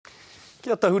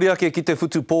Kia tahuri ake ki te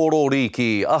whutu pōrori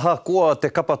ki aha koa te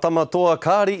kapa tamatoa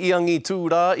kāri iangi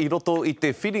tūrā I roto I te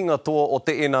whiringa toa o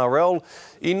te NRL.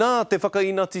 I nā te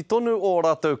whakainati tonu o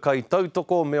rātou kai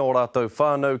tautoko me o rātou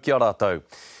whānau kia rātou.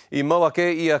 I mauake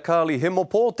I a kāli he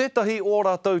mopo tētahi o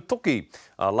rātou toki,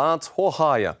 a Lance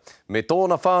Hohaia, me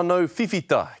tōna whānau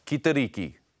whiwhita ki te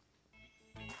riki.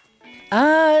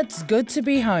 It's good to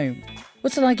be home.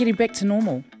 What's it like getting back to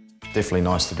normal? Definitely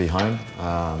nice to be home.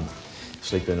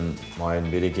 Sleeping in my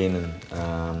own bed again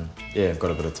and yeah, I've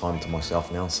got a bit of time to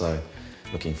myself now, so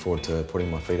looking forward to putting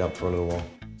my feet up for a little while.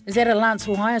 Is that a Lance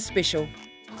Hohaia special?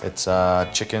 It's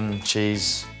chicken,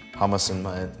 cheese, hummus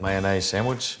and mayonnaise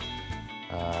sandwich.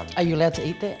 Are you allowed to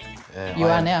eat that? You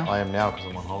are now? I am now because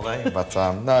I'm on holiday, but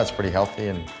no, it's pretty healthy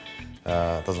and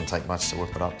it doesn't take much to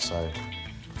whip it up, so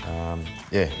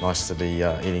yeah, nice to be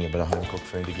eating a bit of home-cooked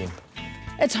food again.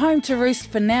 It's home to roost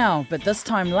for now, but this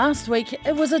time last week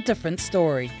it was a different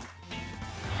story.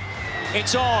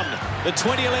 It's on, the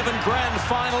 2011 Grand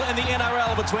Final in the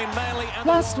NRL between Manly and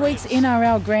Last week's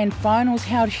NRL Grand Finals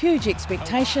held huge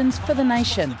expectations for the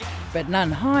nation, but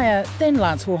none higher than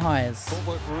Lance Hohaia's.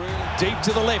 Deep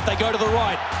to the left, they go to the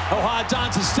right. Hohaia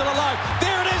dances still alive.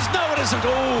 There it is, no it isn't.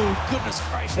 Oh, goodness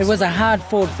gracious. It was a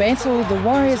hard-fought battle, the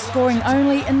Warriors scoring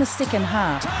only in the second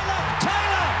half.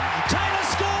 Taylor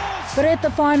scores! But at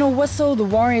the final whistle, the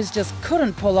Warriors just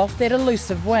couldn't pull off that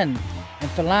elusive win. And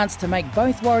for Lance to make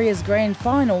both Warriors grand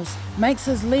finals makes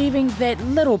his leaving that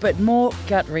little bit more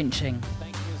gut-wrenching.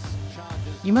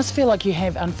 You must feel like you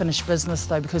have unfinished business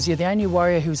though, because you're the only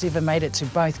Warrior who's ever made it to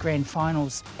both grand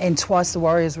finals, and twice the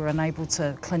Warriors were unable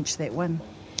to clinch that win.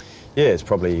 Yeah, it's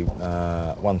probably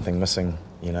one thing missing,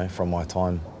 you know, from my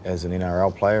time as an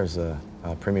NRL player, as a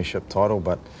premiership title,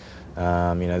 but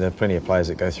you know, there are plenty of players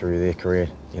that go through their career,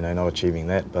 you know, not achieving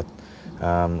that, but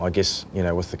I guess, you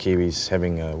know, with the Kiwis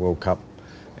having a World Cup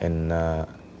and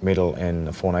medal and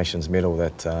a Four Nations medal,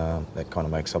 that kind of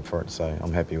makes up for it, so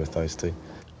I'm happy with those two.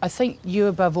 I think you,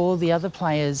 above all the other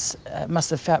players,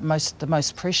 must have felt the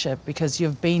most pressure because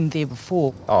you've been there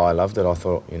before. Oh, I loved it. I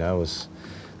thought, you know, it was,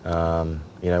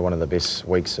 you know, one of the best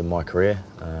weeks of my career.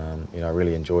 You know, I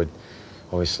really enjoyed,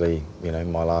 obviously, you know,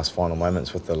 my last final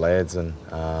moments with the lads, and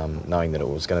knowing that it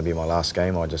was going to be my last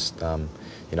game, I just,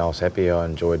 you know, I was happy. I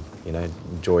enjoyed, you know,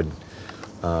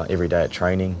 every day at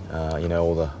training. You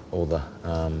know, all the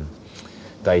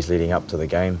days leading up to the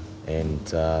game.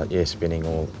 And yeah, spending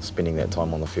that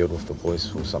time on the field with the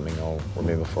boys was something I'll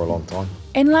remember for a long time.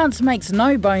 And Lance makes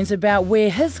no bones about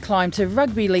where his climb to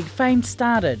Rugby League fame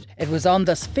started. It was on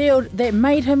this field that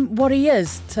made him what he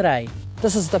is today.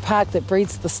 This is the park that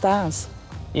breeds the stars.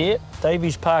 Yeah,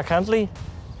 Davies Park, Huntly.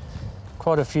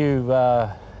 Quite a few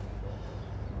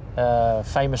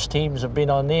famous teams have been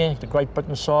on there. The Great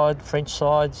Britain side, French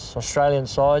sides, Australian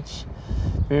sides,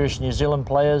 various New Zealand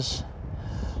players.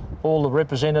 All the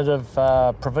representative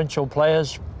provincial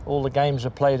players, all the games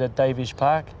are played at Davies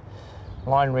Park.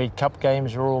 Line Reed Cup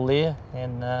games are all there,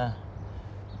 and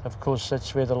of course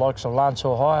that's where the likes of Lance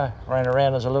Hohaia ran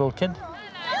around as a little kid.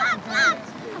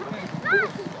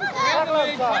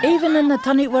 Even in the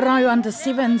Taniwarau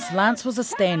under-7s, Lance was a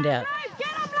standout.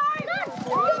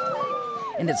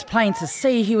 And it's plain to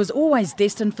see he was always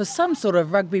destined for some sort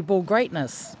of rugby ball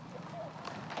greatness.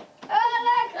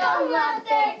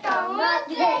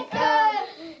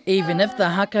 Even if the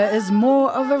haka is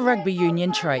more of a rugby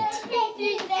union trait.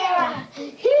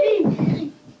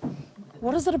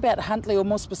 What is it about Huntly, or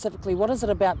more specifically, what is it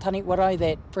about Taniwarau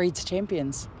that breeds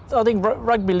champions? I think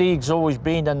rugby league's always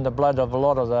been in the blood of a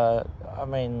lot of the, I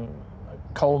mean,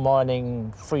 coal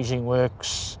mining, freezing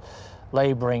works,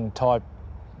 labouring type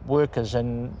workers,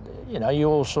 and you know, you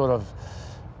all sort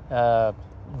of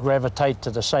gravitate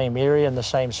to the same area and the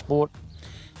same sport.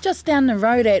 Just down the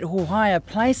road at Hohaia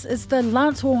Place is the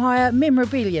Lance Hohaia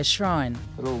Memorabilia Shrine.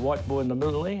 A little white boy in the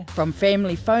middle there. From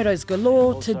family photos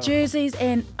galore to jerseys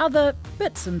and other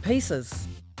bits and pieces.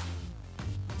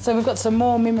 So we've got some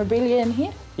more memorabilia in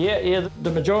here? Yeah,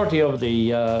 the majority of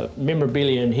the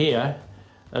memorabilia in here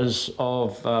is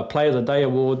of Player of the Day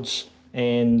awards,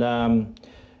 and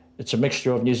it's a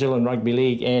mixture of New Zealand Rugby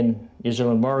League and New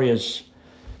Zealand Warriors.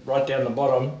 Right down the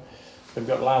bottom, we've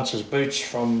got Lance's boots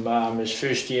from his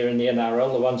first year in the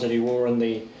NRL, the ones that he wore in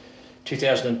the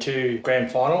 2002 Grand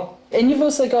Final. And you've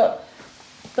also got,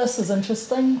 this is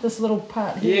interesting, this little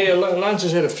part here. Yeah, Lance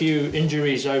has had a few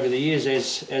injuries over the years,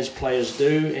 as players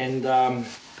do, and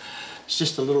it's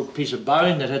just a little piece of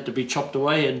bone that had to be chopped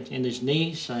away in his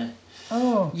knee. So.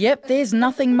 Oh. Yep, there's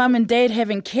nothing Mum and Dad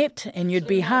haven't kept, and you'd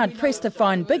be hard-pressed to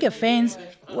find bigger fans.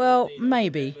 Well,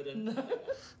 maybe.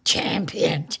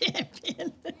 Champion.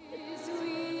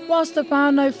 Whilst the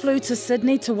whānau flew to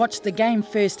Sydney to watch the game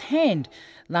firsthand,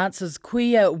 Lance's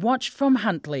kuia watched from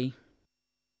Huntly.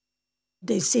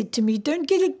 They said to me, don't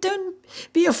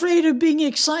be afraid of being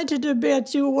excited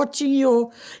about you watching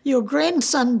your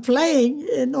grandson playing.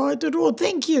 And I thought, oh,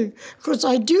 thank you, because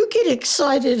I do get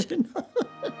excited.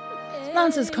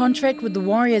 Lance's contract with the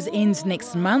Warriors ends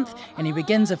next month and he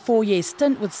begins a 4-year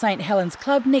stint with St Helens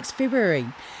Club next February.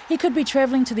 He could be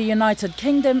travelling to the United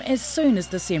Kingdom as soon as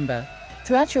December.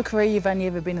 Throughout your career, you've only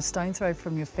ever been a stone throw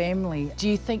from your family. Do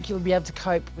you think you'll be able to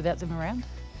cope without them around?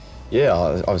 Yeah,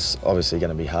 I was obviously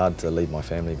going to be hard to leave my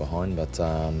family behind, but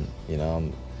you know,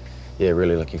 I'm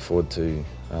really looking forward to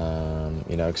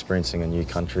you know, experiencing a new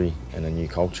country and a new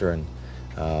culture, and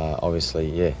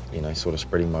obviously, you know, sort of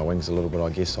spreading my wings a little bit,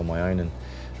 I guess, on my own, and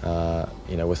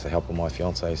you know, with the help of my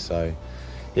fiancée. So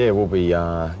yeah, we'll be, you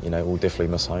know, we'll definitely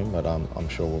miss home, but I'm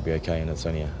sure we'll be okay, and it's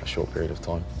only a short period of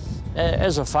time.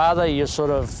 As a father, you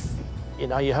sort of, you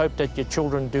know, you hope that your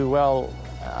children do well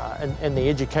in the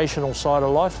educational side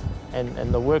of life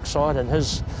and the work side, and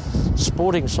his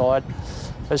sporting side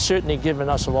has certainly given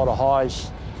us a lot of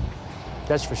highs,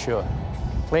 that's for sure,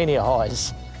 plenty of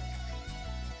highs.